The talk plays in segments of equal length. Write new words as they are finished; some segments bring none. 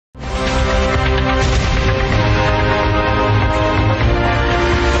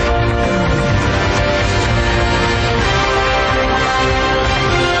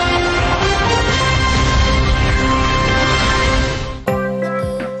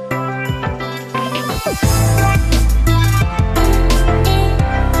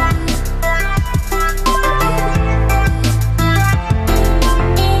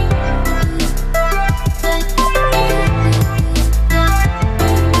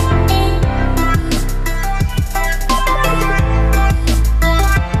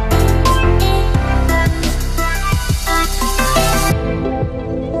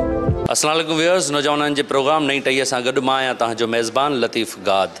अस्सलाम वालेकुम व्यूअर्स, नौजवाननि जे प्रोग्राम नई टईअ सां गॾु मां आहियां तव्हांजो मेज़बान लतीफ़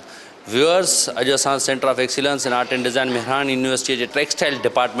गाद। व्यूअर्स, अॼु असां centre of excellence in art and design Mehran university J textile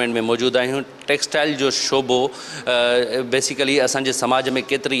department में मौजूदु आहियूं। टेक्सटाइल जो शोबो बेसिकली असांजे समाज में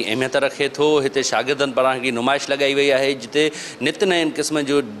केतिरी अहमियत रखे थो। हिते शागिर्दनि पारां हिकिड़ी नुमाइश लॻाई वई आहे जिते नित नयन क़िस्म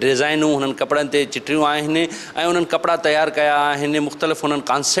जो डिज़ाइनूं हुननि कपिड़नि ते चिटिरियूं आहिनि ऐं उन्हनि कपिड़ा तयारु कया आहिनि, मुख़्तलिफ़ हुननि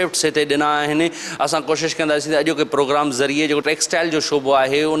कॉन्सेप्ट्स हिते ॾिना आहिनि। असां कोशिशि कंदासीं त अॼोके प्रोग्राम ज़रिए जेको टेक्सटाइल जो शोबो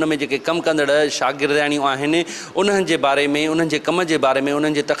आहे उन में जेके कमु कंदड़ शागिर्दाणियूं आहिनि उन्हनि जे बारे में, उन्हनि जे कम जे बारे में,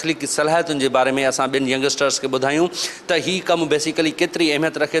 उन्हनि जे तख़लीक़ी सलाहियतुनि जे बारे में असां ॿिनि यंगस्टर्स खे ॿुधायूं त हीउ कमु बेसिकली केतिरी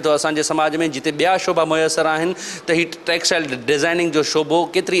अहमियत रखे थो असांजे समाज में। जिते ॿिया शोबा मुयसरु आहिनि त हीउ टेक्सटाइल डिज़ाइनिंग जो शोबो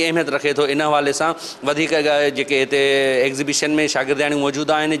केतिरी अहमियत रखे थो। इन हवाले सां वधीक जेके हिते एग्ज़िबिशन में शागिर्दाणियूं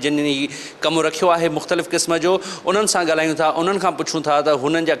मौजूदु आहिनि जिन कमु रखियो आहे मुख़्तलिफ़ क़िस्म जो, उन्हनि सां ॻाल्हायूं था, उन्हनि खां पुछूं था त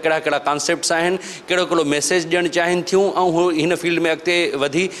हुननि जा कहिड़ा कहिड़ा कॉन्सेप्ट्स आहिनि, कहिड़ो कहिड़ो मैसेज ॾियणु चाहिनि थियूं ऐं हू हिन फील्ड में अॻिते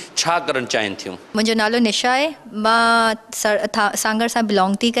वधी छा करणु चाहिनि थियूं। मुंहिंजो नालो निशा आहे, मां सांगर सां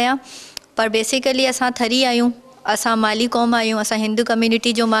बिलोंग थी कयां, पर बेसिकली असां थरी आहियूं, असां माली क़ौम आहियूं, असां हिंदू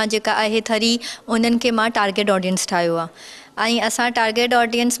कम्यूनिटी जो मां जेका आहे थरी उन्हनि खे मां टारगेट ऑडियंस ठाहियो आहे। ऐं असां टारगेट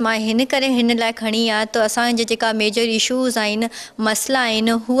ऑडियंस मां हिन करे हिन लाइ खणी आहे त असांजे जेका मेजर इशूज़ आहिनि, मसइला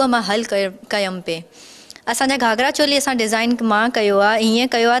आहिनि, हूअ मां हल कयमि पे। असांजा घाघरा चोली असां डिज़ाइन मां कयो आहे, ईअं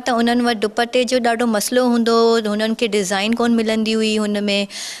कयो आहे त उन्हनि वटि दुपटे जो ॾाढो मसइलो हूंदो हो, हुननि खे डिज़ाइन कोन मिलंदी हुई हुन में।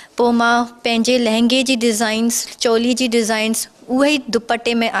 पोइ मां पंहिंजे लहंगे जी डिज़ाइंस, चोली जी डिज़ाइंस उहे ई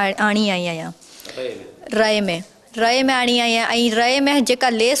दुपटे में आणी आई आहियां, रए में आणी आहियां। ऐं रए में जेका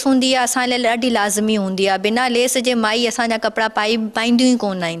लेस हूंदी आहे असां लाइ ॾाढी लाज़मी हूंदी आहे, बिना लेस जे माई असांजा कपिड़ा पाईंदियूं ई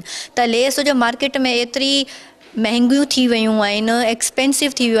कोन आहिनि। त लेस जो मार्केट में एतिरी महांगियूं थी वियूं आहिनि,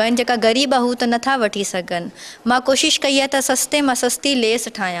 एक्सपेंसिव थी वियूं आहिनि, जेका ग़रीब हू त नथा वठी सघनि। मां कोशिशि कई आहे त सस्ते मां सस्ती लेस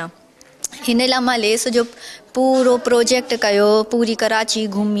ठाहियां। हिन लाइ मां लेस जो पूरो प्रोजेक्ट कयो, पूरी कराची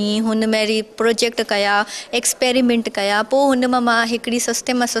घुमी, हुन में प्रोजेक्ट कया, एक्सपेरिमेंट कया। पोइ हुन मां हिकिड़ी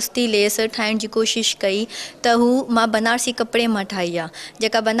सस्ते मां सस्ती लेस ठाहिण जी कोशिशि कई त हू मां बनारसी कपिड़े मां ठाही आहे।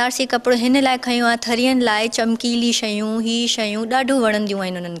 जेका बनारसी कपिड़ो हिन लाइ खयो आहे, थरियनि लाइ चमकीली शयूं, ही शयूं ॾाढियूं वणंदियूं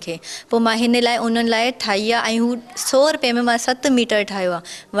आहिनि उन्हनि खे। पोइ मां हिन लाइ उन्हनि लाइ ठाही आहे ऐं हू 100 रुपए में मां 7 मीटर ठाहियो आहे,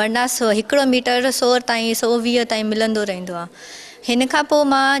 वरना हिकिड़ो मीटर 100 ताईं 120 ताईं मिलंदो रहंदो आहे। हिन खां पोइ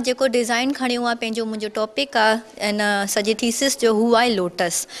मां जेको डिज़ाइन खणियो आहे, पंहिंजो मुंहिंजो टॉपिक आहे इन सॼे थीसिस जो, हू आहे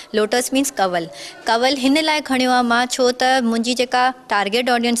लोटस मीन्स कवल हिन लाइ खणियो आहे मां, छो त मुंहिंजी जेका टारगेट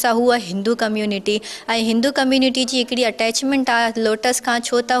ऑडियंस आहे हूअ हिंदू कम्यूनिटी, ऐं हिंदू कम्यूनिटी जी हिकिड़ी अटैचमेंट आहे लोटस खां,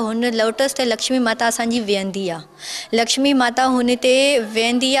 छो त हुन लोटस ते लक्ष्मी माता असांजी वेहंदी आहे। लक्ष्मी माता हुन ते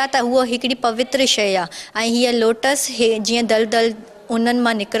वेहंदी आहे त उहा हिकिड़ी पवित्र शइ आहे। ऐं हीअ लोटस जीअं दलदल उन्हनि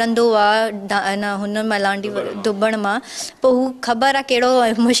मां निकिरंदो आहे, न हुन मां लांडी दुबण मां, पोइ हू ख़बर आहे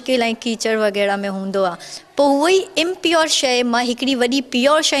कहिड़ो मुश्किल ऐं कीचड़ वग़ैरह में हूंदो आहे। पोइ उहो ई इम्प्योर शइ मां हिकिड़ी वॾी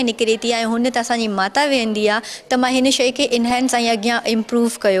प्योर शइ निकिरे थी ऐं हुन ते असांजी माता वेहंदी आहे। त मां हिन शइ खे इनहेंस ऐं अॻियां इम्प्रूव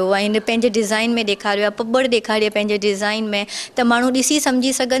कयो ऐं हिन पंहिंजे डिज़ाइन में ॾेखारियो आहे, पॿड़ ॾेखारी आहे पंहिंजे डिज़ाइन में, त माण्हू ॾिसी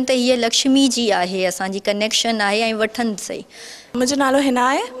सम्झी सघनि त हीअ लक्ष्मी जी आहे, असांजी कनेक्शन आहे ऐं वठनि सही। मुंहिंजो नालो हिना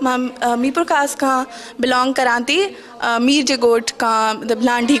आहे, मां मीरपुर कास्ट खां बिलोंग करां थी, मीर जे ॻोठ खां, मतिलबु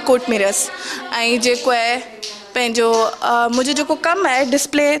लांडी कोट मिरस। ऐं जेको आहे पंहिंजो मुंहिंजो जेको कमु आहे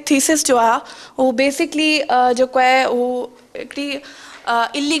डिस्प्ले थीसिस जो आहे, उहो बेसिकली जेको आहे उहो हिकिड़ी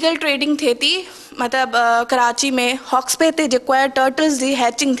इलीगल ट्रेडिंग थिए थी, मतिलबु कराची में हॉक्स पे ते जेको आहे टर्टल्स जी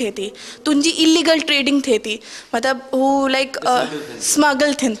हैचिंग थिए थी, तुंहिंजी इलीगल ट्रेडिंग थिए थी, मतिलबु हू लाइक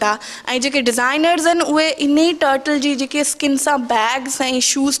स्मगल थियनि था। ऐं जेके डिज़ाइनर्स आहिनि उहे इन ई टर्टल जी जेके स्किन सां बैग्स ऐं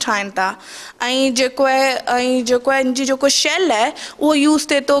शूज़ ठाहिनि था। ऐं जेको आहे इन जी जेको शेल आहे उहो यूज़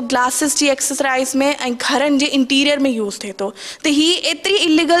थिए थो ग्लासिस जी एक्सेसराइज़ में ऐं घरनि जे इंटीरियर में यूज़ थिए थो। त हीअ एतिरी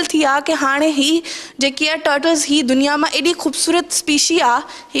इलीगल थी आहे कि हाणे ही जेकी आहे टर्टल्स ही दुनिया मां एॾी ख़ूबसूरत स्पीशी आहे,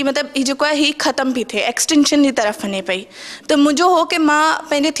 ही मतिलबु ही जेको आहे ही ख़तम पई थिए, एक्सटेंशन जी तरफ़ वञे पई। त मुंहिंजो हो कि मां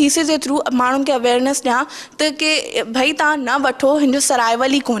पंहिंजे थीसिस जे थ्रू माण्हुनि खे अवेयरनेस ॾियां त की भई तव्हां न वठो, हिन जो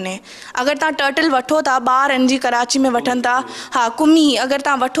सराइवल ई कोन्हे। अगरि तव्हां टर्टल वठो था, ॿार जी कराची में वठनि था, हा कुमी अगरि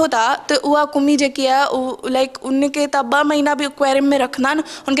तव्हां वठो था त उहा कुमी जेकी आहे उहो लाइक उनखे तव्हां 2 महीना बि एक्वेरियम में रखंदा आहिनि,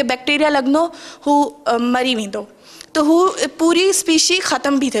 हुनखे बैक्टीरिया लॻंदो, हू मरी वेंदो। त हू पूरी स्पीशी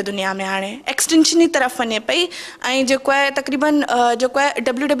ख़तम बि थिए दुनिया में, हाणे एक्सटेंशन जी तरफ़ वञे पई। ऐं जेको आहे तक़रीबन जेको आहे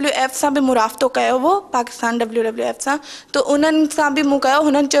WWF सां बि मुराबितो कयो हो, पाकिस्तान WWF सां, त उन्हनि सां बि मूं कयो।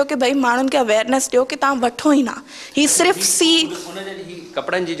 हुननि चयो की भई माण्हुनि खे अवेयरनेस ॾियो की तव्हां वठो ई न, हीअ सिर्फ़ु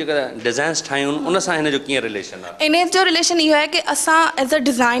कपिड़नि जी जेका डिज़ाइन्स ठाहियूं उन सां हिन जो कीअं रिलेशन आहे? इन जो रिलेशन इहो आहे कि असां एज़ अ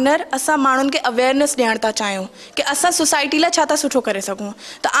डिज़ाइनर असां माण्हुनि खे अवेयरनेस ॾियण था चाहियूं कि असां सोसाइटी लाइ छा था सुठो करे सघूं।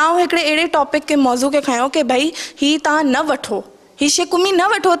 त आउं हिकिड़े अहिड़े टॉपिक खे मौज़ू खे खयो कि भई ही तव्हां न वठो, ही शइ कुमी न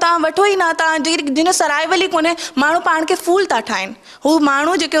वठो, तव्हां वठो ई न, तव्हां जिन सराइवल ई कोन्हे, माण्हू पाण खे फूल था ठाहिनि। हू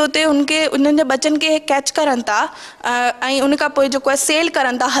माण्हू जेके हुते उन्हनि जे बचनि खे कैच करनि था ऐं उन खां पोइ जेको आहे सेल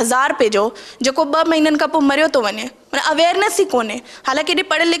करनि था 1000 रुपए जो, जेको 2 महीननि खां पोइ मरियो थो वञे। माना अवेयरनेस ई कोन्हे। हालांकि एॾे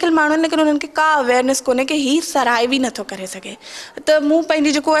पढ़ियल लिखियल माण्हू आहिनि, लेकिन उन्हनि खे का अवेयरनेस कोन्हे कि हीउ सराइव ई नथो करे सघे। त मूं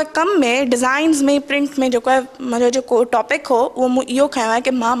पंहिंजी जेको आहे कम में, डिज़ाइन्स में, प्रिंट में जेको आहे मुंहिंजो जेको टॉपिक हो उहो मूं इहो खयो आहे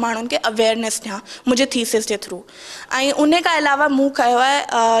कि मां माण्हुनि खे अवेयरनेस ॾियां मुंहिंजे थीसिस जे थ्रू। ऐं उन खां अलावा मूं कयो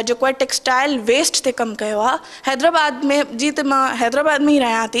आहे जेको आहे टेक्सटाइल वेस्ट ते कमु कयो आहे। हैदराबाद में, जी त मां हैदराबाद में ई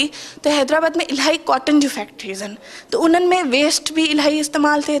रहियां थी, त हैदराबाद में इलाही कॉटन जूं फैक्ट्रीज़ आहिनि, त उन्हनि में वेस्ट बि इलाही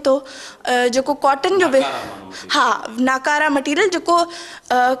इस्तेमालु थिए थो। जेको कॉटन जो हा नाकारा मटीरियल जेको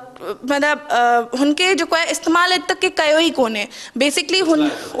मतिलबु हुनखे जेको आहे इस्तेमालु तक के कयो ई कोन्हे। बेसिकली हुन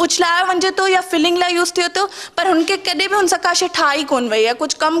उछलायो वञे थो या फिलिंग लाइ यूज़ थिए थो, पर हुनखे कॾहिं बि हुन सकाशे ठाही कोन वई आहे,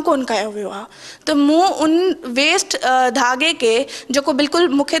 कुझु कमु कोन कयो वियो आहे। त मूं उन वेस्ट धागे खे, जेको बिल्कुलु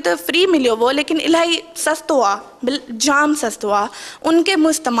मूंखे त फ्री मिलियो हुओ, लेकिन इलाही सस्तो आहे, जाम सस्तो आहे, उनखे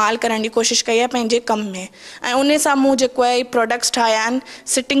मूं इस्तेमालु करण जी कोशिशि कई आहे पंहिंजे कम में। ऐं उन सां मूं जेको आहे प्रोडक्ट्स ठाहिया आहिनि,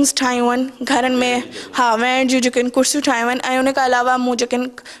 सिटिंग्स ठाहियूं आहिनि घरनि में, हा वेहण जूं जेके कुर्सियूं ठाहियूं आहिनि। ऐं उन खां अलावा मूं जेके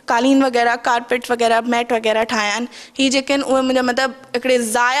कालीन वग़ैरह, कारपेट वग़ैरह, मैट वग़ैरह ठाहिया आहिनि। हीअ जेके आहिनि उहे मुंहिंजा मतिलबु हिकिड़े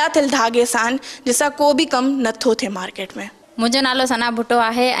ज़ाया थियल धागे सां आहिनि, जंहिंसां को बि कमु नथो थिए मार्केट में। मुंहिंजो नालो सना भुट्टो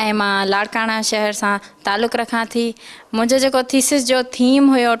आहे ऐं मां लाड़काना शहर सां तालुक़ु रखां थी। मुंहिंजो जेको थीसिस जो थीम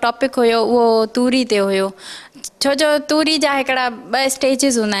हुयो, टॉपिक हुयो, उहो तूरी ते हुयो। छो जो तूरी जा हिकिड़ा 2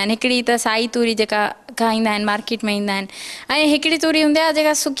 स्टेजिस हूंदा आहिनि। हिकिड़ी त साई तूरी जेका खाईंदा आहिनि, मार्केट में ईंदा आहिनि, ऐं हिकिड़ी तूरी हूंदी आहे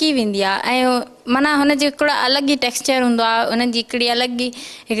जेका सुकी वेंदी आहे ऐं माना हुनजी हिकिड़ो अलॻि ई टेक्सचर हूंदो आहे, हुनजी हिकिड़ी अलॻि ई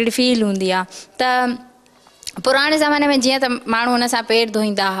हिकिड़ी फील हूंदी आहे। त पुराणे ज़माने में जीअं त माण्हू हुन सां पेर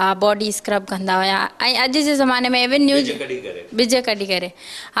धोईंदा हुआ, बॉडी स्क्रब कंदा हुआ, ऐं अॼु जे ज़माने में इवन बिज कढी करे,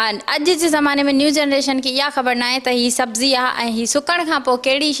 हा अॼु जे ज़माने में न्यू जनरेशन खे इहा ख़बर न आहे त हीअ सब्ज़ी आहे ऐं हीअ सुकण खां पोइ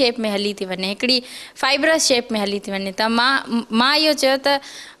कहिड़ी शेप में हली थी वञे, हिकिड़ी फाइबरस शेप में हली थी वञे। त मां इहो चयो त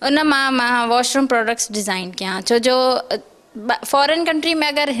उन मां वॉशरूम प्रोडक्ट्स डिज़ाइन कयां। छो जो फॉरेन कंट्री में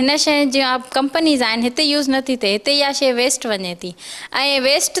अगरि हिन शइ जी कंपनीज़ आहिनि, हिते यूज़ नथी थिए, हिते इहा शइ वेस्ट वञे थी, ऐं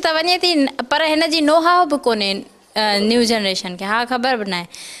वेस्ट त वञे थी, पर हिन जी नो हाउ बि कोन्हे न्यू जनरेशन खे, हा ख़बर बि न आहे।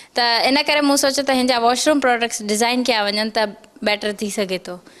 त इन करे मूं सोचियो त हिन जा वॉशरूम प्रोडक्ट्स डिज़ाइन कया वञनि त बेटर थी सघे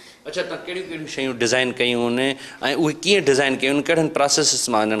थो। अच्छा, तव्हां कहिड़ियूं कहिड़ियूं शयूं डिज़ाइन कयूं आहिनि ऐं उहे कीअं डिज़ाइन कयूं आहिनि, कहिड़नि प्रोसेस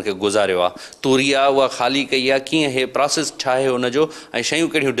मां हिननि खे गुज़ारियो आहे? तूरी आहे उहा ख़ाली कई आहे, कीअं इहे प्रोसेस छा आहे हुनजो, ऐं शयूं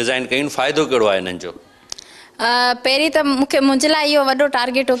कहिड़ियूं डिज़ाइन कयूं, फ़ाइदो कहिड़ो आहे हिननि जो? पहिरीं त मुंहिंजे लाइ इहो वॾो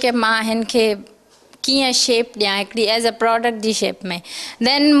टारगेट हो कि मां हिन खे कीअं शेप ॾियां, हिकिड़ी as a product ji shape में।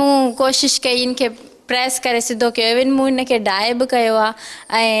 देन मूं कोशिशि कई हिन खे प्रेस करे सिधो कयो, इवन मूं हिन खे डाई बि कयो आहे,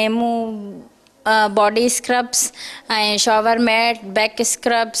 ऐं मूं बॉडी स्क्रब्स ऐं shower mat, back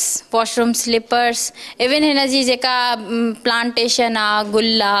scrubs, washroom slippers, even हिन जी जेका प्लांटेशन आहे,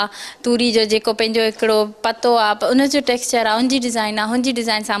 गुल आहे, तूरी जो जेको पंहिंजो हिकिड़ो पतो आहे, उनजो टेक्सचर आहे, उनजी डिज़ाइन आहे, हुनजी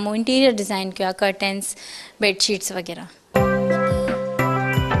डिज़ाइन सां मूं इंटीरियर डिज़ाइन कयो आहे, कर्टेन्स, बेडशीट्स वग़ैरह।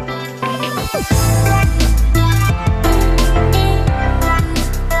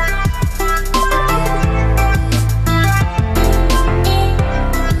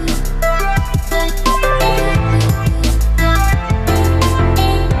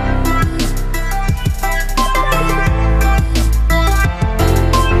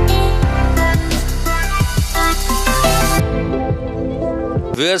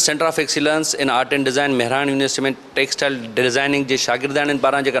 Viewers, centre of excellence in art and design Mehran university में टेक्सटाइल डिज़ाइनिंग जे शागिर्दनि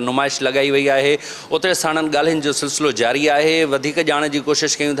पारां जेका नुमाइश लॻाई वई आहे, उते साणनि ॻाल्हियुनि जो सिलसिलो जारी आहे। वधीक ॼाण जी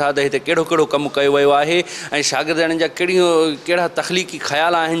कोशिशि कयूं था त हिते कहिड़ो कहिड़ो कमु कयो वियो आहे ऐं शागिर्दनि जा कहिड़ा तख़लीक़ी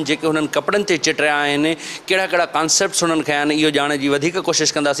ख़्याल आहिनि जेके हुननि कपिड़नि ते चिटरिया आहिनि, कहिड़ा कहिड़ा कॉन्सेप्ट्स हुननि खया आहिनि, इहो ॼाण जी वधीक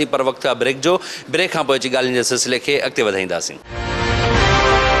कोशिशि कंदासीं। पर वक़्तु आहे ब्रेक जो। ब्रेक खां पोइ अची ॻाल्हियुनि जे सिलसिले खे अॻिते वधाईंदासीं।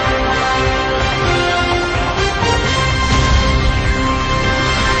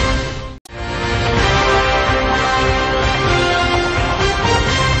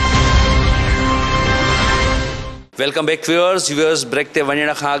 वेलकम बैक व्यूअर्स, ब्रेक ते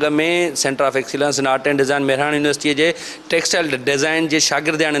वञण खां अॻु में centre of excellence in art and design Mehran university J textile design जे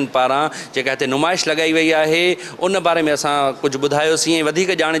शागिर्दनि पारां जेका हिते नुमाइश लॻाई वई आहे, उन बारे में असां कुझु ॿुधायोसीं ऐं वधीक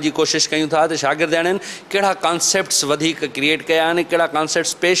ॼाण जी कोशिशि कयूं था त शागिर्दनि कहिड़ा कॉन्सेप्ट्स वधीक क्रिएट कया आहिनि, कहिड़ा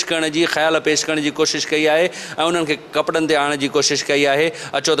कॉन्सेप्ट्स पेश करण जी, ख़्याल पेश करण जी कोशिशि कई आहे ऐं उन्हनि खे कपिड़नि ते आणण जी कोशिशि कई आहे।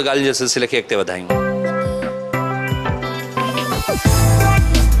 अचो त ॻाल्हियुनि जे सिलसिले खे अॻिते वधायूं।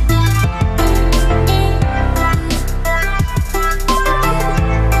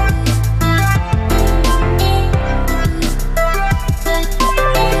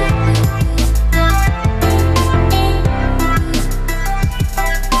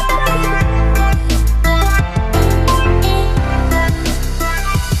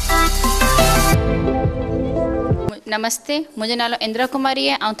 नमस्ते, मुंहिंजो नालो इंद्रा कुमारी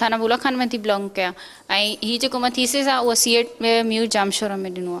आहे ऐं थाना बुलाखान में थी बिलोंग कयां ऐं हीअ जेको मां थीसिस आहे उहो सीएट म्यू जामशोर में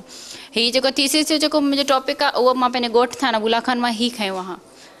ॾिनो आहे। हीअ जेको थीसिस जो जेको मुंहिंजो टॉपिक आहे उहो मां पंहिंजे ॻोठु थाना बुलाखान मां ई खयो आहे।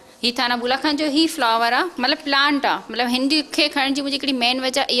 हीअ थाना बुलाखान जो ही फ्लावर आहे, मतिलबु प्लांट आहे, मतिलबु हिन खे खणण जी मुंहिंजी हिकिड़ी मेन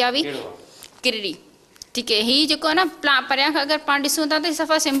वजह इहा हुई किरड़ी। ठीकु आहे, हीअ जेको आहे न परियां खां अगरि पाण ॾिसूं था त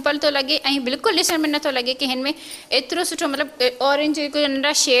सफ़ा सिंपल थो लॻे ऐं बिल्कुलु ॾिसण में नथो लॻे की हिन में एतिरो सुठो मतिलबु ऑरेंज जेको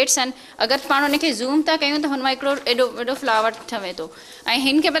नंढा शेड्स आहिनि, अगरि पाण हुनखे ज़ूम था कयूं त हुन मां हिकिड़ो एॾो फ्लावर ठहे थो ऐं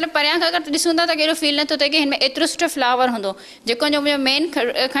हिन खे मतिलबु परियां खां अगरि ॾिसूं था त कहिड़ो फील नथो थिए की हिन में एतिरो सुठो फ्लावर हूंदो। जेको जो मुंहिंजो मेन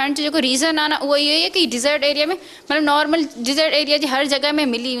खणण जो जेको रीज़न आहे न उहो इहो ई आहे की डिज़र्ट एरिया में मतिलबु नॉर्मल डिज़र्ट एरिया जी हर जॻह में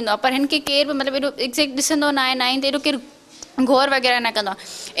मिली वेंदो आहे, पर हिन खे केरु बि मतिलबु एॾो एग्ज़ैक्ट ॾिसंदो न आहे न ईंदो एॾो केरु गौर वग़ैरह न कंदो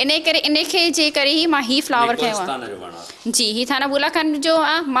आहे। इनखे जे करे ई मां ही फ्लावर खयो आहे। जी, ही थाना बुलाखान जो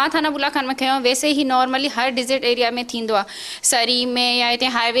आहे, मां थाना बुलाखान में खयो। वैसे ही नॉर्मली हर डिज़र्ट एरिया में थींदो आहे, सरी में या हिते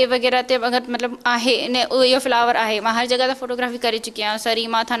हाईवे वग़ैरह ते अगरि मतिलबु आहे इहो फ्लावर आहे। मां हर जॻह ते फ़ोटोग्राफी करे चुकी आहियां, सरी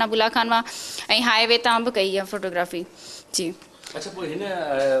मां थाना बुलाखान मां ऐं हाईवे तां बि कई आहे फ़ोटोग्राफी। जी, अच्छा, पोइ हिन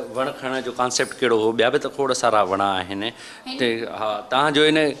वण खणण जो कॉन्सेप्ट कहिड़ो हो? ॿिया बि त खोड़ सारा वण आहिनि हा, तव्हांजो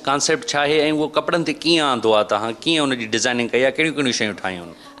हिन कॉन्सेप्ट छा आहे ऐं उहो कपिड़नि ते कीअं आंदो आहे? तव्हां कीअं हुनजी डिज़ाइनिंग कई आहे? कहिड़ियूं कहिड़ियूं शयूं ठाहियूं?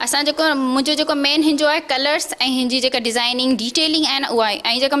 असां जेको मुंहिंजो जेको मेन हिन जो आहे कलर्स ऐं हिन जी जेका डिज़ाइनिंग डिटेलिंग आहे न उहा आहे।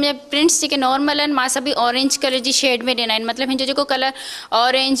 ऐं जेका मुंहिंजा प्रिंट्स जेके नॉर्मल आहिनि मां सभई ऑरेंज कलर जी शेड में ॾिना आहिनि, मतिलबु हिन जो जेको कलर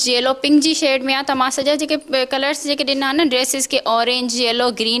ऑरेंज येलो पिंक जी शेड में आहे त मां सॼा जेके कलर्स जेके ॾिना आहिनि न ड्रेसिस के ऑरेंज येलो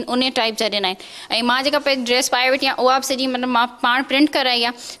ग्रीन उन टाइप जा ॾिना आहिनि। ऐं मां जेका पंहिंजी ड्रेस पाए वेठी आहियां उहा बि सॼी मतिलबु मां पाण प्रिंट कराई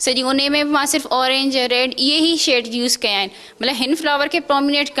आहे सॼी, उन में बि मां सिर्फ़ु ऑरेंज रेड इहे ई शेड यूज़ कया आहिनि, मतिलबु हिन फ्लावर खे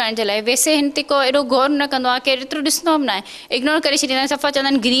प्रोमिनेट करण जे लाइ। वैसे हिन ते को एॾो गौर न कंदो आहे, केरु एतिरो ॾिसंदो बि न आहे, इग्नोर करे छॾींदा आहिनि, सफ़ा चवंदा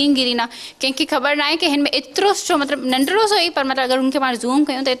आहिनि ग्रीन ग्रीन आहे। कंहिंखे ख़बर न आहे की हिन में एतिरो सुठो मतिलबु नंढिड़ो सो ई पर मतिलबु अगरि हुनखे पाण ज़ूम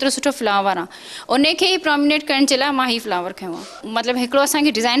कयूं त एतिरो सुठो फ्लावर आहे। उनखे ई प्रोमिनेट करण जे लाइ मां ही फ्लावर खयो आहे। मतिलबु हिकिड़ो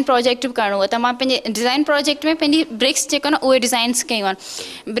असांखे डिज़ाइन प्रोजेक्ट बि करिणो हो त मां पंहिंजे डिज़ाइन प्रोजेक्ट में पंहिंजी ब्रिक्स जेको न उहे डिज़ाइन्स कयूं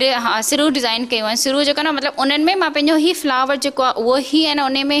आहिनि। हा, सिरू डिज़ाइन कयूं आहिनि। सिरू जेको न मतिलबु उन्हनि में मां पंहिंजो ही फ्लावर जेको आहे उहो ई आहे न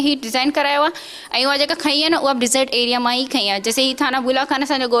उन में ई डिज़ाइन करायो आहे। ऐं उहा जेका खई आहे न उहा डिज़र्ट एरिया मां ई खई आहे। जैसे ही थाना बुलाखान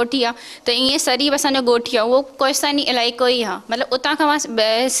असांजो ॻोठी आहे त ईअं सरी बि असांजो ॻोठी आहे, उहो कोस्तानी इलाइक़ो ई आहे। मतिलबु उतां खां मां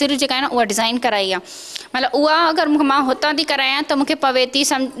सिर जेका आहे न उहा डिज़ाइन कराई आहे। मतिलबु उहा अगरि मां हुतां थी करायां त मूंखे पवे थी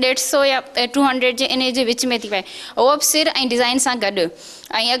 150 या 200 जे इन जे विच में थी पए, उहो बि सिर ऐं डिज़ाइन सां गॾु।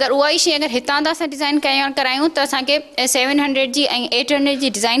 ऐं अगरि उहा ई शइ अगरि हितां था असां डिज़ाइन करायूं त असांखे 700 जी ऐं 800 जी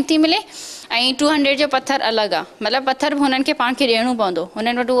डिज़ाइन थी मिले ऐं 200 जो पत्थर अलॻि आहे। मतिलबु पत्थर बि हुननि खे पाण खे ॾियणो पवंदो,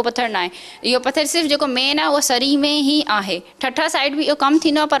 हुननि वटि उहो पत्थर न आहे। इहो पत्थर सिर्फ़ु जेको मेन आहे उहो सरी में ई आहे, ठठा साइड बि इहो कमु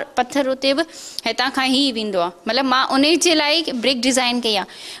थींदो आहे पर पत्थर उते बि हितां खां ई वेंदो आहे। मतिलब्ु मां उन जे लाइ ब्रिक डिज़ाइन कई आहे।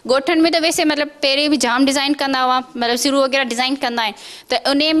 ॻोठनि में त वैसे मतिलबु पहिरें बि जाम डिज़ाइन कंदा हुआ, मतिलबु सिरू वग़ैरह डिज़ाइन कंदा आहिनि त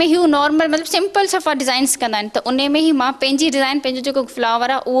उन में ई नॉर्मल मतिलबु सिंपल सफ़ा डिज़ाइन्स कंदा आहिनि, त उन में ई मां पंहिंजी डिज़ाइन पंहिंजो जेको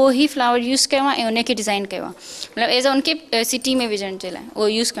फ्लावर आहे उहो ई फ्लावर यूज़ कयो आहे ऐं उनखे डिज़ाइन कयो आहे, मतिलबु एज़ उनखे सिटी में विझण जे लाइ, उहो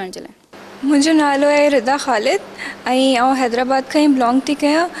यूज़ करण जे लाइ। मुंहिंजो नालो आहे रिदा ख़ालिद ऐं आउं हैदराबाद खां ई बिलोंग थी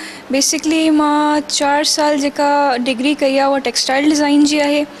कयां। बेसिकली मां 4 साल जेका डिग्री कई आहे उहा टेक्सटाइल डिज़ाइन जी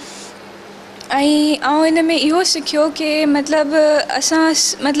आहे ऐं आउं इन में इहो सिखियो कि मतिलबु असां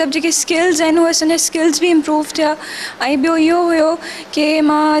मतिलबु जेके स्किल्स आहिनि उहे असांजा स्किल्स बि इम्प्रूव थिया। ऐं ॿियो इहो हुयो कि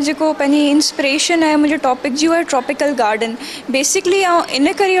मां जेको पंहिंजी इंस्पिरेशन आहे मुंहिंजो टॉपिक जी आहे ट्रॉपिकल गार्डन। बेसिकली आउं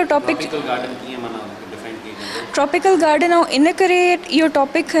इन करे इहो टॉपिक ट्रॉपिकल गार्डन ऐं इन करे इहो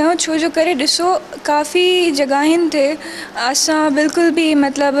टॉपिक खयो छो जो करे ॾिसो काफ़ी जॻहियुनि ते असां बिल्कुलु बि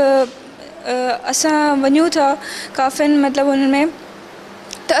मतिलबु असां वञूं था काफ़िनि मतिलबु हुन में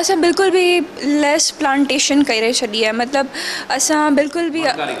त असां बिल्कुलु बि लेस प्लांटेशन करे छॾी आहे, मतिलबु असां बिल्कुलु बि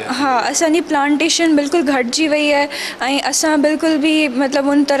हा असांजी प्लांटेशन बिल्कुलु घटिजी वई आहे ऐं असां बिल्कुलु बि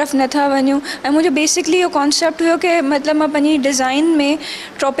मतिलबु उन तरफ़ नथा वञूं। ऐं मुंहिंजो बेसिकली इहो कॉन्सेप्ट हुयो कि मतिलबु मां पंहिंजी डिज़ाइन में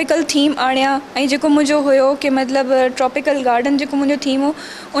ट्रॉपिकल थीम आणियां ऐं जेको मुंहिंजो हुयो कि मतिलबु ट्रॉपिकल गार्डन जेको मुंहिंजो थीम हो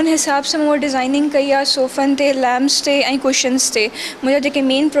उन हिसाब सां मां डिज़ाइनिंग कई आहे सोफ़नि ते, लैम्प्स ते ऐं कुशन्स ते। मुंहिंजा जेके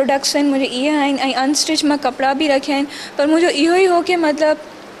मेन प्रोडक्ट्स आहिनि मुंहिंजे इहे आहिनि ऐं अनस्टिच मां कपिड़ा बि रखिया आहिनि, पर मुंहिंजो इहो ई हो कि मतिलबु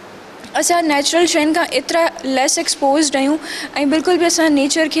असां नेचुरल शयुनि खां एतिरा लेस एक्सपोज़ड आहियूं ऐं बिल्कुलु बि असां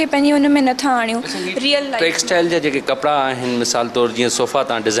नेचर खे पंहिंजी हुन में नथा आणियूं। रियल लाइफ टेक्सटाइल जा जेके कपिड़ा आहिनि मिसाल तौरु जीअं सोफ़ा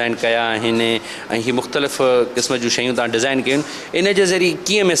तव्हां डिज़ाइन कया आहिनि ऐं हीअ मुख़्तलिफ़ क़िस्म जूं शयूं तव्हां डिज़ाइन कयूं, इन जे ज़रिए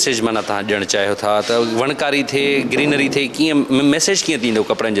कीअं मैसेज माना तव्हां ॾियणु चाहियो था त वणकारी थिए ग्रीनरी थिए, कीअं मैसेज कीअं थींदो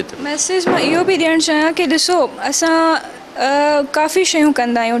कपिड़नि जे ते? मैसेज मां इहो बि ॾियणु चाहियां कि ॾिसो असां काफ़ी शयूं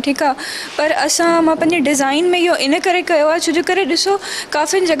कंदा आहियूं, ठीकु आहे, पर मां पंहिंजे डिज़ाइन में इहो इन करे कयो आहे छो जो करे ॾिसो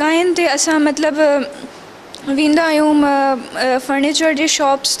काफ़ी जॻहियुनि ते असां मतिलबु वेंदा आहियूं फर्नीचर जे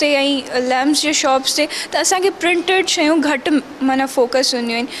शॉप्स ते ऐं लैम्प्स जे शॉप्स ते त असांखे प्रिंटेड शयूं घटि माना फोकस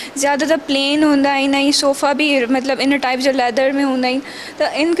हूंदियूं आहिनि ज़्यादातर प्लेन हूंदा आहिनि ऐं सोफ़ा बि मतिलबु इन टाइप जा लेदर में हूंदा आहिनि त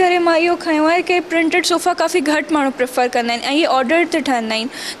इन करे मां इहो खयों आहे की प्रिंटेड सोफ़ा काफ़ी घटि माण्हू प्रिफर कंदा आहिनि ऐं इहे ऑर्डर ते ठहंदा आहिनि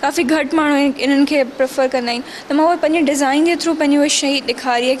काफ़ी घटि माण्हू इन्हनि खे प्रिफर कंदा आहिनि त मां उहे पंहिंजे डिज़ाइन जे थ्रू पंहिंजी उहा शइ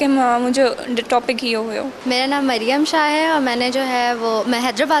ॾेखारी आहे की मुंहिंजो टॉपिक इहो हुयो। मेरा नाम मरियम शाह है और मैंने जो है वो मैं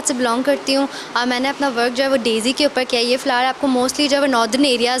हैदराबाद से बिलोंग करती हूँ और मैंने अपना वर्क जो है वो डेज़ी के ऊपर किया। ये फ्लावर आपको मोस्टली जो है नॉर्दर्न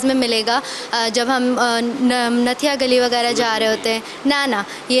एरियाज़ में मिलेगा जब हम नथिया गली वगैरह जा रहे होते हैं ना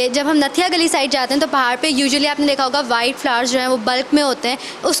ये जब हम नथिया गली साइड जाते हैं तो पहाड़ पे यूजुअली आपने देखा होगा वाइट फ्लावर्स जो हैं वो बल्क में होते हैं,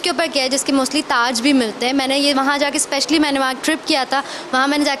 उसके ऊपर किया है जिसके मोस्टली ताज भी मिलते हैं। मैंने ये वहाँ जाके स्पेशली मैंने वहाँ ट्रिप किया था, वहाँ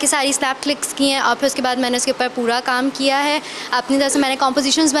मैंने जाके सारी स्नैप क्लिक्स की हैं और फिर उसके बाद मैंने उसके ऊपर पूरा काम किया है अपनी तरफ से। मैंने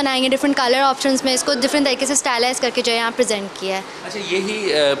कॉम्पोजिशंस बनाएंगे डिफरेंट कलर ऑप्शंस में, इसको डिफरेंट तरीके से स्टाइलाइज करके जो है यहाँ प्रेजेंट किया है। अच्छा,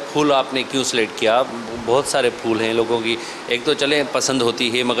 यही फूल आपने क्यों सिलेक्ट किया? बहुत सारे फूल हैं लोगों की, एक तो चले पसंद होती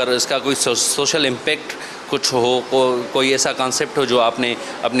है मगर इसका कोई सोशल इम्पेक्ट कुछ हो, कोई ऐसा कॉन्सेप्ट हो जो आपने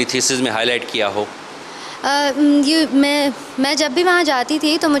अपनी थीसिस में हाईलाइट किया हो? ये मैं जब भी वहाँ जाती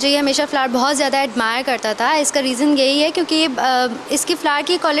थी तो मुझे ये हमेशा फ़्लावर बहुत ज़्यादा एडमायर करता था। इसका रीज़न यही है क्योंकि इसकी फ़्लावर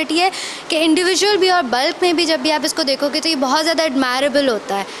की क्वालिटी है कि इंडिविजुअल भी और बल्क में भी जब भी आप इसको देखोगे तो ये बहुत ज़्यादा एडमायरेबल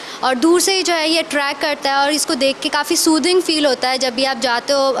होता है और दूर से ही जो है ये अट्रैक्ट करता है और इसको देख के काफ़ी सूदिंग फील होता है जब भी आप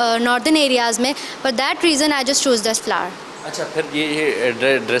जाते हो नॉर्दर्न एरियाज़ में। For that reason I just choose this flower. अच्छा, फिर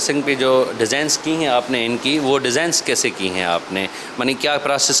ये ड्रेसिंग पे जो डिज़ाइंस की हैं आपने इनकी, वो डिज़ाइंस कैसे की हैं आपने? मानी क्या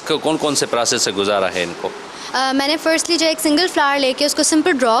प्रोसेस, कौन कौन से प्रोसेस से गुजारा है इनको? मैंने फर्स्टली जो एक सिंगल फ्लावर लेके उसको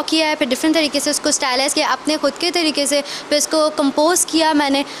सिंपल ड्रॉ किया है, फिर डिफरेंट तरीके से उसको स्टाइलाइज किया अपने खुद के तरीके से, फिर इसको कंपोज किया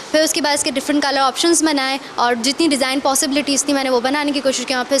मैंने, फिर उसके बाद इसके डिफरेंट कलर ऑप्शंस बनाए और जितनी डिज़ाइन पॉसिबिलिटीज़ थी मैंने वो बनाने की कोशिश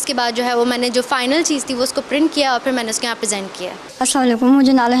की और फिर उसके बाद जो है वो मैंने जो फाइनल चीज़ थी वो उसको प्रिंट किया और फिर मैंने उसके यहाँ प्रेजेंट किया। अस्सलाम वालेकुम,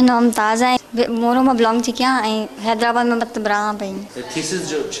 मुंहिंजो नालो हिना मुमताज़ आहे, मोरो मां बिलोंग थी कयां ऐं हैदराबाद में मतिलबु रहां पई। थीसिस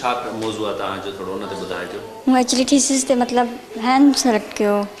जो छा मौज़ू आहे तव्हांजो, थोरो उन ते ॿुधाइजो। मूं एक्चुअली थीसिस ते मतिलबु हैंड सेलेक्ट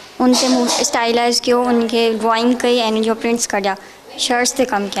कयो, उन ते मूं स्टाइलाइज़ कयो, उनखे ड्राइंग कई ऐं उन जो प्रिंट्स कढिया, शर्ट्स ते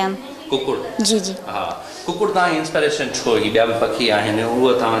कमु कयमि। कुकुड़? जी जी। हा, कुकुड़ तव्हांजी इंस्पिरेशन छो? ही ॿिया बि पखी आहिनि,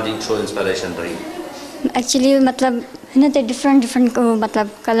 उहा तव्हांजी छो इंस्पिरेशन रही? एक्चुअली मतिलबु हिन ते डिफरेंट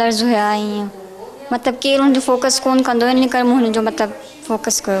मतिलबु कलर्स हुया ऐं मतिलबु केरु हुनजो फोकस कोन कंदो, इन करे मूं हुनजो मतिलबु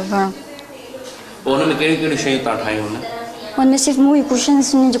फोकस कयो घणो। पोइ हुन में कहिड़ियूं कहिड़ियूं शयूं तव्हां ठाहियूं हुन? हुनमें सिर्फ़ु मूं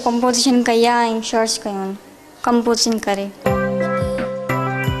कुशन्स हुनजो कंपोजिशन कई आहे ऐं शर्ट्स कयूं आहिनि कंपोजिशन करे।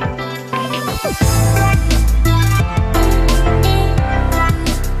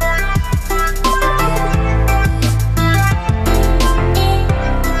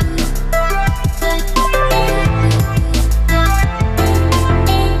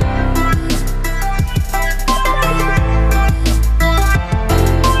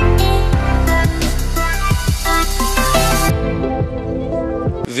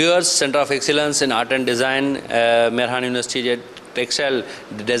 Viewers, centre of excellence in art and design Mehran university J textile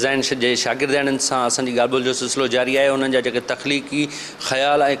design जे शागिर्दनि सां असांजी ॻाल्हि ॿोल जो सिलसिलो जारी आहे। उन्हनि जा जेके तख़लीक़ी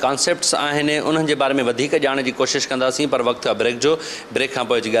ख़्याल ऐं कॉन्सेप्ट्स आहिनि उन्हनि जे बारे में वधीक ॼाण जी कोशिशि कंदासीं, पर वक़्तु आहे ब्रेक जो। ब्रेक खां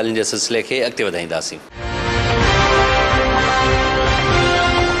पोइ ॻाल्हियुनि जे सिलसिले खे अॻिते वधाईंदासीं।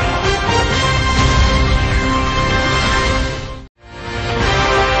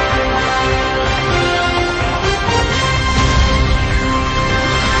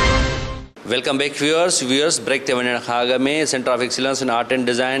 वेलकम बैक व्यूअर्स, ब्रेक ते वञण खां अॻु में centre of excellence in art and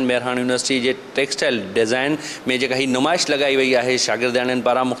design Mehran university J textile design में जेका ही नुमाइश लॻाई वई आहे शागिर्दनि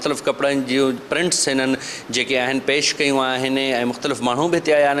पारां, मुख़्तलिफ़ कपिड़नि जूं प्रिंट्स हिननि जेके आहिनि पेश कयूं आहिनि ऐं मुख़्तलिफ़ माण्हू बि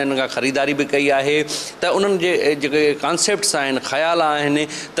हिते आया आहिनि, हिन खां ख़रीदारी बि कई आहे। त उन्हनि जे जेके कॉन्सेप्ट्स आहिनि, ख़्याल आहिनि,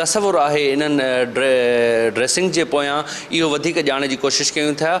 तसवुरु आहे इन्हनि ड्रेसिंग जे पोयां, इहो वधीक ॼाण जी कोशिशि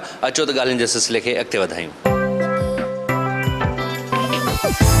कयूं था। अचो त ॻाल्हियुनि जे सिलसिले खे अॻिते वधायूं।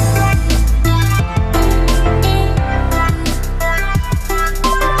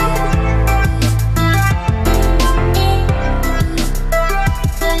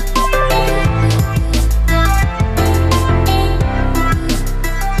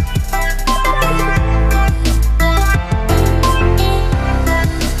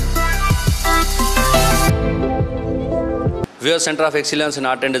 Viewers, centre of excellence in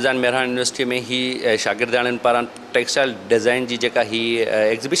art and design Mehran university में ही शागिर्दनि पारां टेक्सटाइल डिज़ाइन जी जेका ही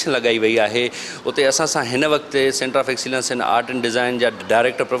एग्ज़िबिशन लॻाई वई आहे, उते असां सां हिन वक़्तु centre of excellence in art and design जा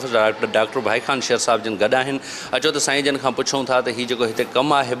डायरेक्टर प्रोफेसर डॉक्टर भाई ख़ान शेर साहब जन गॾु आहिनि। अचो त साईं जन खां पुछूं था त हीउ जेको हिते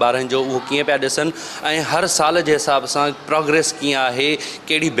कमु आहे ॿारनि जो, उहो कीअं पिया ॾिसनि ऐं हर साल जे हिसाब सां प्रोग्रेस कीअं आहे,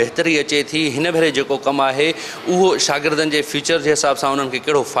 कहिड़ी बहितरी अचे थी, हिन भेरे जेको कमु आहे उहो शागिर्दनि जे फ्यूचर जे हिसाब सां उन्हनि खे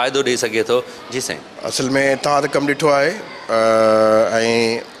कहिड़ो फ़ाइदो ॾेई सघे थो। जी साईं। असल में तव्हां त कमु ॾिठो आहे,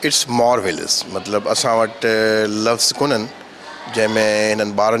 ऐं इट्स मॉरवेलस मतिलबु असां वटि लफ़्ज़ कोन्हनि जंहिंमें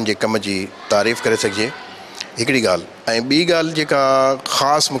हिननि ॿारनि जे कम जी तारीफ़ करे सघिजे हिकिड़ी ॻाल्हि ऐं ॿी ॻाल्हि जेका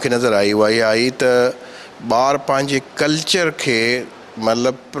ख़ासि मूंखे नज़र आई उहा इहा आई त ॿार पंहिंजे कल्चर खे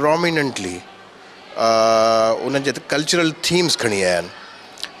मतिलबु प्रोमिनेंटली उन जे कल्चरल थीम्स खणी आया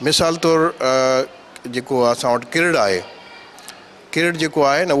आहिनि मिसाल तौरु जेको असां वटि किरड़ आहे किरड़ जेको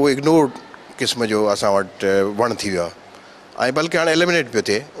आहे न उहो इग्नोर क़िस्म जो असां वटि वणु थी वियो आहे ऐं बल्कि हाणे एलिमिनेट पियो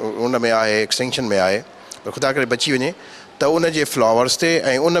थिए उन में आहे एक्सटेंशन में आहे पर ख़ुदा करे बची वञे त उन जे फ्लावर्स ते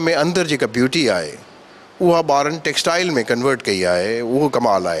ऐं उन में अंदरि जेका ब्यूटी आहे उहा ॿारनि टेक्सटाइल में कन्वर्ट कई आहे उहो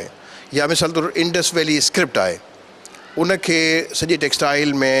कमाल आहे या मिसाल तौरु इंडस वैली स्क्रिप्ट आहे उनखे सॼे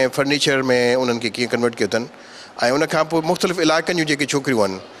टेक्सटाइल में फर्नीचर में उन्हनि खे कीअं कन्वर्ट कयो अथनि ऐं उनखां पोइ मुख़्तलिफ़ इलाइक़नि जूं जेके छोकिरियूं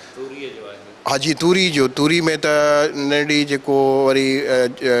आहिनि हा जी तूरी में त नंढी जेको वरी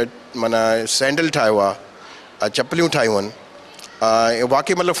माना सैंडल ठाहियो आहे चपलियूं ठाहियूं आहिनि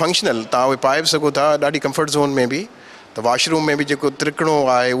वाक़ई मतिलबु फंक्शनल तव्हां उहे पाए बि सघो था ॾाढी कंफर्ट ज़ोन में बि त वॉशरूम में बि जेको त्रिकणो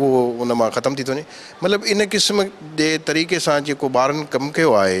आहे उहो उन मां ख़तमु थी थो वञे मतिलबु इन क़िस्म जे तरीक़े सां जेको ॿारनि कमु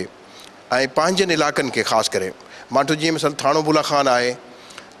कयो आहे ऐं पंहिंजनि इलाइक़नि खे ख़ासि करे मां जीअं मिसाल थाणो बुला खान आहे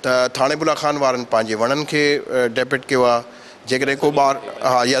त थाणे बुला खान वारनि पंहिंजे वणनि खे डेपिक्ट कयो आहे जेकॾहिं को ॿार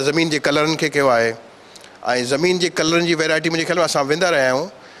हा या ज़मीन जे कलरनि खे कयो आहे ऐं ज़मीन जे कलरनि जी वैरायटी मुंहिंजे ख़्याल में असां वेंदा रहिया आहियूं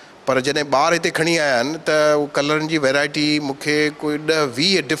पर जॾहिं ॿार हिते खणी आया आहिनि त उहो कलरनि जी वैरायटी मूंखे कोई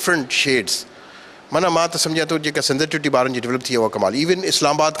 10-20 डिफरेंट शेड्स माना मां त सम्झां थो जेका सेंसिटिविटी ॿारनि जी डेवलप थी आहे उहा कमाल इवन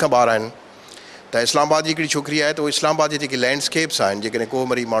इस्लामाबाद खां ॿार आहिनि त इस्लामाबाद जी हिकिड़ी छोकिरी आहे त उहो इस्लामाबाद जी जेके लैंडस्केप्स आहिनि जेकॾहिं को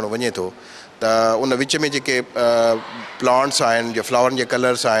वरी माण्हू वञे थो त उन विच में जेके प्लांट्स आहिनि जो फ्लावरनि जे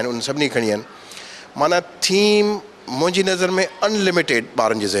कलर्स आहिनि उन सभिनी खणी आहिनि माना थीम मुंहिंजी नज़र में अनलिमिटेड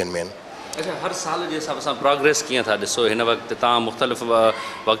ॿारनि जे ज़हन में आहिनि अच्छा हर साल जे हिसाब सां प्रोग्रेस कीअं था ॾिसो हिन वक़्तु तव्हां मुख़्तलिफ़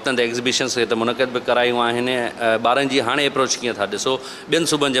वक़्तनि ते एग्ज़िबिशन्स खे त मुनक़िद बि करायूं आहिनि ॿारनि जी हाणे अप्रोच कीअं था ॾिसो ॿियनि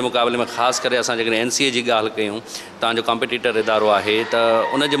सूबनि जे मुक़ाबले में ख़ासि करे असां जेकॾहिं NCA जी ॻाल्हि कयूं तव्हांजो कॉम्पिटिटर इदारो आहे त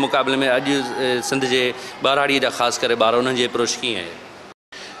उन जे मुक़ाबले में अॼु सिंध जे ॿारहाड़ीअ जा ख़ासि करे ॿार उन्हनि जी अप्रोच कीअं आहे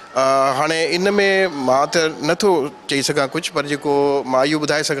हाणे इन में मां त नथो चई सघां कुझु पर जेको मां इहो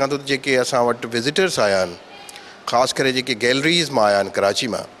ॿुधाए सघां थो त जेके असां वटि विज़िटर्स आया आहिनि ख़ासि करे जेके गैलरीज़ मां आया आहिनि कराची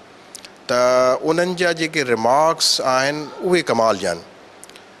मां त उन्हनि जा जेके रिमार्क्स आहिनि उहे कमाल जा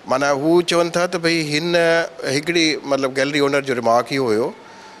आहिनि माना हू चवनि था त भई हिन हिकिड़ी मतिलबु गैलरी ओनर जो रिमार्क इहो हुयो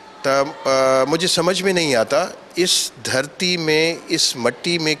त मुझे समझ में नहीं आता इस धरती में इस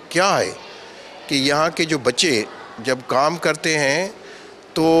मट्टी में क्या है कि यहाँ के जो बच्चे जब काम करते हैं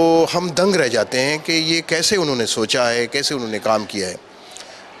तो हम दंग रह जाते हैं कि ये कैसे उन्होंने सोचा है कैसे उन्होंने काम किया है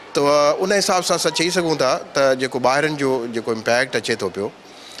तो उन हिसाब सां असां चई सघूं था त जेको ॿाहिरनि जो जेको इम्पैक्ट अचे थो पियो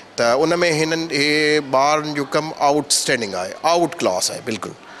त उन में हिननि हे ॿारनि जो कमु आउटस्टैंडिंग आहे आउट क्लास आहे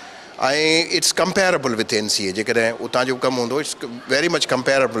बिल्कुलु ऐं इट्स कंपेरेबल विथ NCA जेकॾहिं उतां जो कमु हूंदो it's very much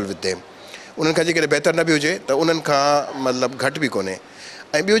comparable with them उन्हनि खां जेकॾहिं बहितर न बि हुजे त उन्हनि खां मतिलबु घटि बि कोन्हे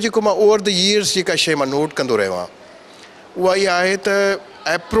ऐं ॿियो जेको मां ओवर द ईयर्स जेका शइ मां नोट कंदो रहियो आहियां उहा इहा आहे त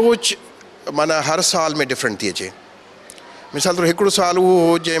एप्रोच माना हर साल में डिफरेंट थी अचे मिसाल तौरु हिकिड़ो साल उहो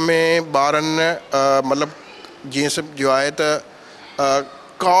हो जंहिंमें ॿारनि मतिलबु जीअं सभु जो आहे त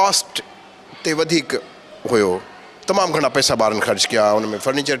कॉस्ट ते वधीक हुयो तमामु घणा पैसा ॿारनि ख़र्च कया उन में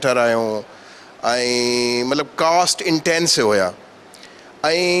फर्नीचर ठारायूं ऐं मतिलबु कॉस्ट इंटेंसिव हुया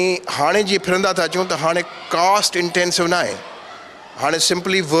ऐं हाणे जीअं फिरंदा था अचूं त हाणे कॉस्ट इंटेंसिव न आहे हाणे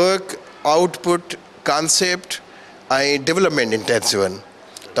सिंपली वर्क आउटपुट कॉन्सेप्ट ऐं डेवलपमेंट इंटेंसिव आहिनि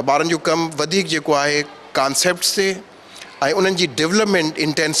त ॿारनि जो कमु वधीक जेको आहे कॉन्सेप्ट्स ते ऐं उन्हनि जी डेवलपमेंट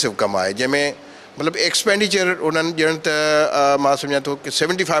इंटेंसिव कमु आहे जंहिंमें मतिलबु एक्सपेंडिचर उन्हनि ॼण त मां सम्झां थो की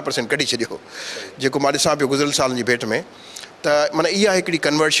 75% कढी छॾियो जेको मां ॾिसां पियो गुज़िरियल सालनि जी भेट में त माना इहा हिकिड़ी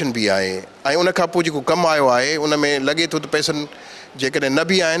कन्वर्शन बि आहे ऐं उनखां पोइ जेको कमु आयो आहे उन में लॻे थो त पैसनि जेकॾहिं न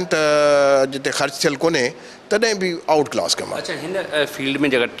बि आहिनि त जिते ख़र्चु थियलु कोन्हे तॾहिं बि आउट क्लास कमु आहे अच्छा हिन फील्ड में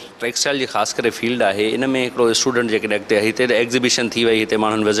जेका टेक्सटाइल जी ख़ासि करे फील्ड आहे इन में हिकिड़ो स्टूडेंट जेकॾहिं अॻिते हिते एग्ज़िबिशन थी वई हिते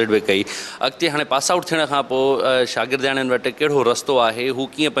माण्हुनि विज़िट बि कई अॻिते हाणे पास आउट थियण खां पोइ शागिर्दाणियुनि वटि कहिड़ो रस्तो आहे हू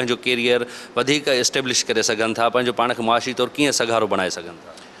कीअं पंहिंजो कैरियर वधीक एस्टेब्लिश करे सघनि था पंहिंजो पाण खे मुआशी तौरु कीअं सघारो बणाए सघनि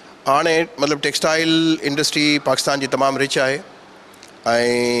था हाणे मतिलबु टेक्सटाइल इंडस्ट्री पाकिस्तान जी तमामु रिच आहे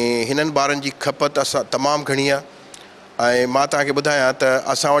ऐं हिननि ॿारनि जी खपत असां तमामु घणी आहे ऐं मां तव्हांखे ॿुधायां त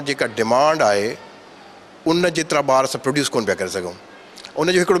असां वटि जेका डिमांड आहे उन जेतिरा ॿार असां प्रोड्यूस कोन पिया करे सघूं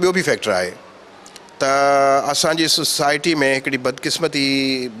उनजो हिकिड़ो ॿियो बि फैक्टर आहे त असांजी सोसाइटी में हिकिड़ी बदकिस्मती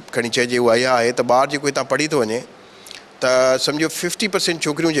खणी चइजे उहा इहा आहे त ॿार जेको हितां पढ़ी थो वञे त सम्झो 50%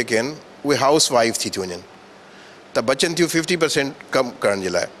 छोकिरियूं जेके आहिनि उहे हाउस वाइफ थी थियूं वञनि त बचनि थियूं 50% कमु करण जे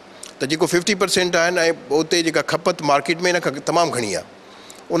लाइ त जेको 50% आहिनि ऐं उते जेका खपत मार्केट में हिन खां तमामु घणी आहे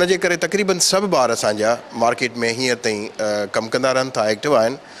उन जे करे तक़रीबन सभु ॿार असांजा मार्केट में हींअर ताईं कमु कंदा रहनि था, एक्टिव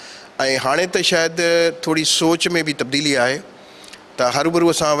आहिनि। ऐं हाणे त शायदि थोरी सोच में बि तब्दीली आहे त हरूभरू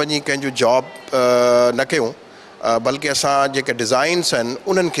असां वञी कंहिंजो जॉब न कयूं, बल्कि असां जेके डिज़ाइन्स आहिनि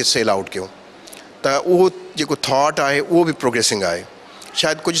उन्हनि खे सेल आउट कयूं। त उहो जेको थॉट आहे उहो बि प्रोग्रेसिंग आहे।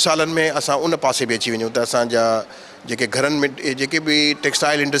 शायदि कुझु सालनि में असां उन पासे बि अची वञूं त असांजा जेके घरनि में जेके बि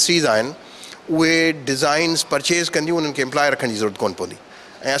टेक्सटाइल इंडस्ट्रीज़ आहिनि उहे डिज़ाइन्स परचेज़ कंदियूं, उन्हनि खे एम्प्लॉय रखण जी ज़रूरत कोन्ह पवंदी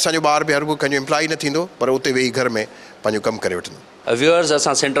ऐं असांजो ॿार बि हर को कंहिंजो एम्प्लॉय न थींदो पर उते वेही घर में पंहिंजो कमु करे वठंदो। व्यूअर्स,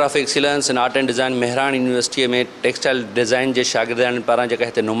 असां centre of excellence in art and design Mehran यूनिवर्सिटीअ में टेक्सटाइल डिज़ाइन जे शागिर्दनि पारां जेका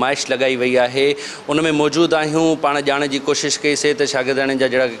हिते नुमाइश लॻाई वई आहे उन में मौजूदु आहियूं। पाण ॼाण जी कोशिशि कईसीं त शागिर्दनि जा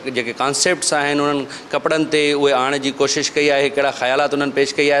जहिड़ा जेके कॉन्सेप्ट्स आहिनि उन्हनि कपिड़नि ते उहे आणण जी कोशिशि कई आहे, कहिड़ा ख़्यालात उन्हनि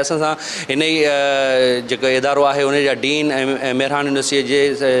पेश कई आहे। असां सां इन ई जेको इदारो आहे उन जा डीन ऐं मेहरान यूनिवर्सिटीअ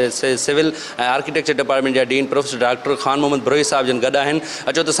जे सिविल ऐं आर्किटेक्चर डिपार्टमेंट जा dean professor doctor Khan Mohammad Brohi साहिब जन गॾु आहिनि।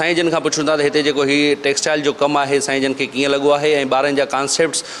 अचो त साईं जन खां पुछूं था त हिते जेको हीउ टेक्सटाइल जो कमु आहे साईं जन खे कीअं लॻो आहे ऐं ॿारनि जा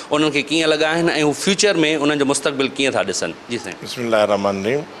कॉन्सेप्ट्स उन्हनि खे कीअं लॻा आहिनि ऐं हू फ्यूचर में उन्हनि जो मुस्तक़बिल कीअं था ॾिसनि। जी साईं। बिस्मिल्लाह रहमान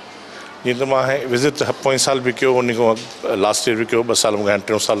रहीम। जीअं त मां विज़िट पोएं साल बि कयो, उन खां लास्ट ईयर बि कयो, 2 साल मूंखे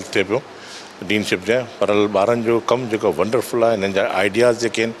 3 साल थिए पियो डीनशिप जा। पर ॿारनि जो कमु जेको वंडरफुल आहे, हिननि जा आइडियाज़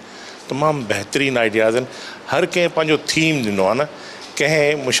जेके आहिनि तमामु बहितरीनु आइडियाज़ आहिनि। हर कंहिं पंहिंजो थीम ॾिनो आहे न,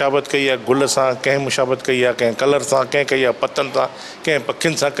 कंहिं मुशाबत कई आहे गुल सां, कंहिं मुशाबत कई आहे कंहिं कलर सां, कंहिं कई आहे पतनि सां, कंहिं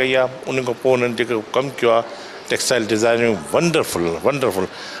पखियुनि सां कई आहे। उन खां पोइ उन्हनि जेको कमु कयो आहे टेक्सटाइल डिज़ाइन वंडरफुल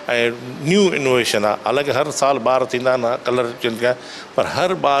ऐं न्यू इनोवेशन आहे। हालांकि हर साल ॿार थींदा आहिनि कलर चेंज कया, पर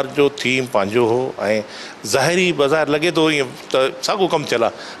हर ॿार जो थीम पंहिंजो हो ऐं ज़ाहिरी बाज़ारि लॻे थो ईअं त साॻियो कमु थियल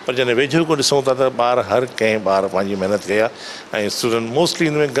आहे, पर जॾहिं वेझो को ॾिसूं था त हर कंहिं ॿार पंहिंजी महिनत कई आहे। ऐं स्टूडेंट मोस्टली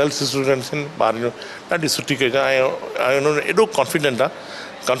हिन में गर्ल्स स्टूडेंट्स आहिनि, ॿारनि जो ॾाढी सुठी कई आहे ऐं उन्हनि एॾो कॉन्फिडेंट आहे।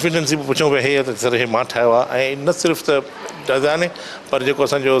 कॉन्फिडेंस बि पुछूं भई हे त सर हे मां ठाहियो आहे। ऐं न सिर्फ़ु त डिज़ाइन पर जेको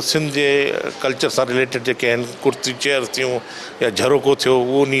असांजो सिंध जे कल्चर सां रिलेटेड जेके आहिनि कुर्ती चेयर थियूं या झरोको थियो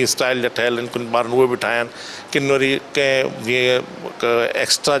उहो उन स्टाइल जा ठहियल आहिनि, कुझु ॿारनि उहे बि ठाहिया आहिनि। किन वरी कंहिं जीअं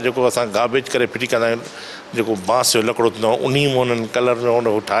एक्स्ट्रा जेको असां गार्बेज करे फिटी कंदा आहियूं, जेको बांस जो लकिड़ो थींदो आहे उन में उन्हनि कलर में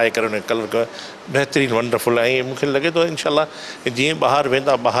उन ठाहे करे उन कलर कयो, बहितरीनु वंडरफुल। ऐं मूंखे लॻे थो इनशाला जीअं ॿाहिरि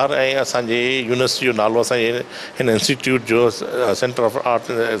वेंदा ॿाहिरि ऐं असांजे यूनिवर्सिटी जो नालो असांजे हिन इंस्टीट्यूट जो centre of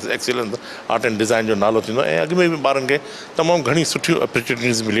art excellence art and design जो नालो थींदो ऐं अॻु में बि ॿारनि खे तमामु घणी सुठियूं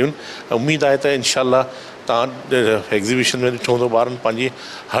अपॉर्चुनिटीज़ मिलियूं आहिनि। उमेदु आहे त इनशाला तव्हां एग्ज़िबिशन में ॾिठो हूंदो ॿारनि पंहिंजी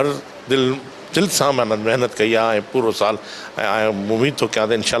हर दिलि सां महिनत कई आहे ऐं पूरो साल ऐं उमेदु थो कयां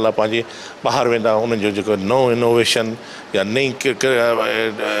त इनशाला पंहिंजी ॿाहिरि वेंदा उन्हनि जो जेको नओं इनोवेशन या नई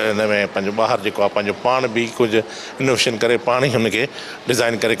हिन में पंहिंजो ॿाहिरि जेको आहे पंहिंजो पाण बि कुझु इनोवेशन करे पाण ई हुनखे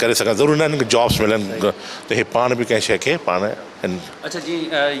डिज़ाइन करे सघां। ज़रूरी न आहिनि की जॉब्स मिलनि त हे पाण बि कंहिं शइ खे पाण। अच्छा जी,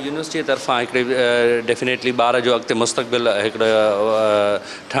 यूनिवर्सिटी तरफ़ां हिकिड़े डेफिनेटली ॿार जो अॻिते मुस्तक़बिल हिकिड़ो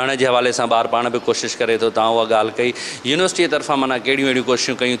ठहण जे हवाले सां ॿार पाण बि कोशिशि करे थो। तव्हां उहा ॻाल्हि कई, यूनिवर्सिटीअ तरफ़ां माना कहिड़ियूं अहिड़ियूं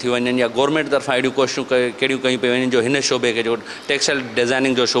कोशिशूं कयूं थी वञनि या गवर्नमेंट तरफ़ां अहिड़ियूं कोशिशूं कहिड़ियूं कयूं पियूं वञनि जो हिन शोबे खे जो टेक्सटाइल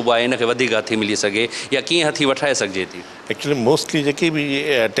डिज़ाइनिंग जो शोबो आहे इनखे वधीक हथी मिली सघे या कीअं हथी वठाए सघिजे थी? एक्चुअली मोस्टली जेकी बि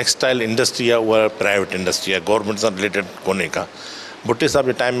टेक्सटाइल इंडस्ट्री आहे उहा प्राइवेट इंडस्ट्री आहे, गवर्नमेंट सां रिलेटेड कोन्हे का। भुट्टे साहब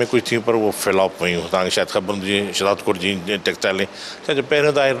जे टाइम में कुझु थी पर उहो फ्लॉप हुयूं। तव्हांखे शायदि ख़बर हूंदी शरादकोट जी टेक्सटाइल छाजो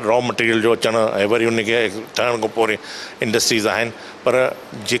पहिरियों त आहे रॉ मटीरियल जो अचणु ऐं वरी उनखे ठहण खां पोइ इंडस्ट्रीज़ आहिनि। पर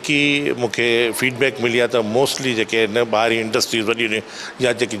जेकी मूंखे फीडबैक मिली आहे त मोस्टली जेके आहिनि ॿाहिरी इंडस्ट्रीज़ वॾियूं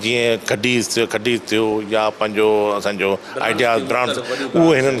या जेकी जीअं खडीज़ थियो या पंहिंजो असांजो आइडियाज़ ब्रांड्स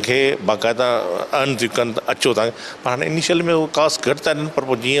उहे हिननि खे बाक़ाइदा अर्न थियूं कनि त अचो तव्हांखे। पर हाणे इनिशियल में उहो कास्ट घटि था ॾियनि पर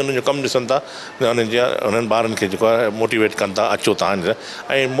पोइ जीअं उन्हनि जो कमु ॾिसनि था उन्हनि ॿारनि खे जेको आहे मोटिवेट कनि था अचो तव्हां।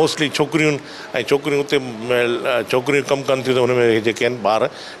 ऐं मोस्टली छोकिरियूं उते छोकिरियूं कमु कनि थियूं त हुन में जेके आहिनि ॿार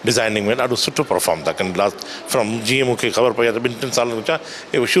डिज़ाइनिंग में ॾाढो सुठो परफॉर्म था कनि। लास्ट फ्रॉम जीअं मूंखे ख़बर पई आहे त 2-3 साल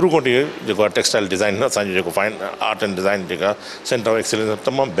इहो शुरू खां वठी जेको आहे टेक्सटाइल डिज़ाइन असांजो जेको फाइन आर्ट एंड डिज़ाइन जेका सेंटर ऑफ एक्सीलेंस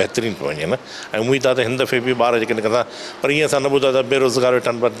तमामु बहितरीनु पियो वञे न। ऐं उमेदु आहे त हिन दफ़े बि ॿार जेके कंदा पर ईअं असां न ॿुधा त बेरोज़गार वेठा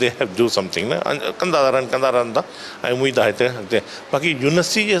आहिनि, पर दे हैव डू समथिंग न कंदा रहनि था ऐं उमेदु आहे हिते अॻिते। बाक़ी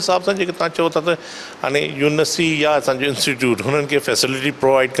यूनिवर्सिटी जे हिसाब सां जेके तव्हां चओ था त हाणे यूनिवर्सिटी या असांजो इंस्टीट्यूट हुननि खे फैसिलिटी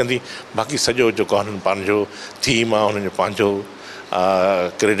प्रोवाइड कंदी। बाक़ी सॼो जेको आहे हुननि पंहिंजो थीम आहे, हुननि जो पंहिंजो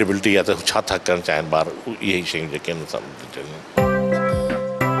क्रेडिबिलिटी आहे त छा था करणु चाहिनि ॿार, इहे ई शयूं जेके आहिनि।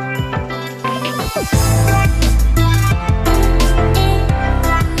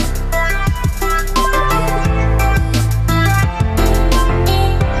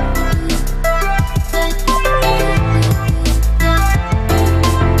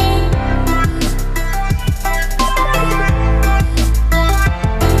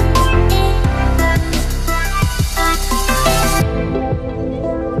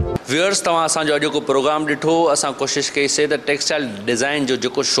 व्यूअर्स तव्हां असांजो अॼोको प्रोग्राम ॾिठो असां कोशिशि कईसीं त टेक्सटाइल डिज़ाइन जो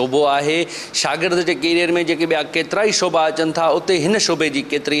जेको शोबो आहे शागिर्द जे कैरियर में जेके ॿिया केतिरा ई शोबा अचनि था उते हिन शोबे जी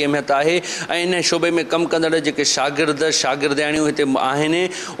केतिरी अहमियत आहे ऐं इन शोबे में कमु कंदड़ जेके शागिर्दाणियूं हिते आहिनि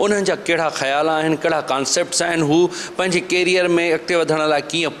उन्हनि जा कहिड़ा ख़्याल आहिनि कहिड़ा कॉन्सेप्ट्स आहिनि हू पंहिंजे कैरियर में अॻिते वधण लाइ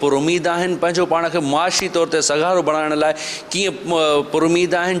कीअं पुरुमीद आहिनि पंहिंजो पाण खे मुआशी तौर ते सगारो बणाइण लाइ कीअं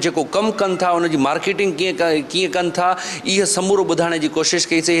पुरुमीद आहिनि जेको कमु कनि था उनजी मार्केटिंग कीअं कनि था इहो समूरो ॿुधाइण जी कोशिशि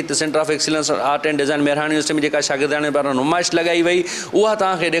कईसीं हिते centre of excellence art and design Mehran university में जेका शागिर्दाणी पारां नुमाइश लॻाई वई उहा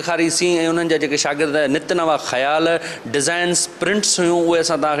तव्हांखे ॾेखारीसीं ऐं उन्हनि जा जेके शागिर्द नित नवा ख़्याल डिज़ाइन्स प्रिंट्स हुयूं उहे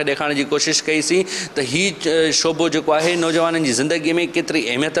असां तव्हांखे ॾेखारण जी कोशिशि कईसीं त हीउ शोबो जेको आहे नौजवाननि जी ज़िंदगीअ में केतिरी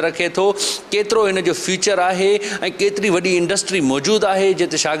अहमियत रखे थो केतिरो हिन जो फ्यूचर आहे ऐं केतिरी वॾी इंडस्ट्री मौजूदु आहे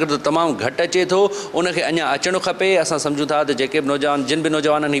जिते शागिर्द तमामु घटि अचे थो उनखे अञा अचणो खपे असां सम्झूं था त जेके बि नौजवान जिन बि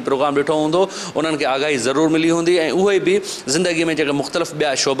नौजवाननि हीउ प्रोग्राम ॾिठो हूंदो उन्हनि खे आगाही ज़रूरु मिली हूंदी ऐं उहे बि ज़िंदगीअ में जेके मुख़्तलिफ़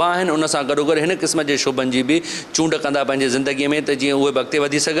ॿिया शोबा आहिनि उन सां गॾोगॾु हिन क़िस्म जे शोबनि जी बि चूंड कंदा पंहिंजे ज़िंदगीअ में त जीअं उहे बि अॻिते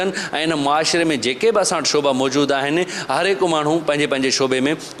वधी सघनि ऐं इन मुआशिरे में जेके बि असां वटि शोबा मौजूदु आहिनि हर हिकु माण्हू पंहिंजे पंहिंजे शोबे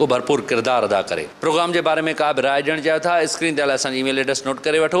में को भरपूर किरदारु अदा करे प्रोग्राम जे बारे में का बि राय ॾियणु चाहियो था स्क्रीन ते असांजी ईमेल एड्रेस नोट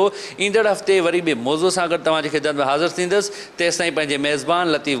करे वठो ईंदड़ हफ़्ते वरी ॿिए मौज़ूअ सां गॾु तव्हांजी ख़िदमत में हाज़िर थींदुसि तेसिताईं पंहिंजे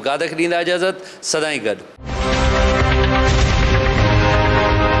मेज़बान लतीफ़ गाद खे ॾींदा इजाज़त सदाईं गॾु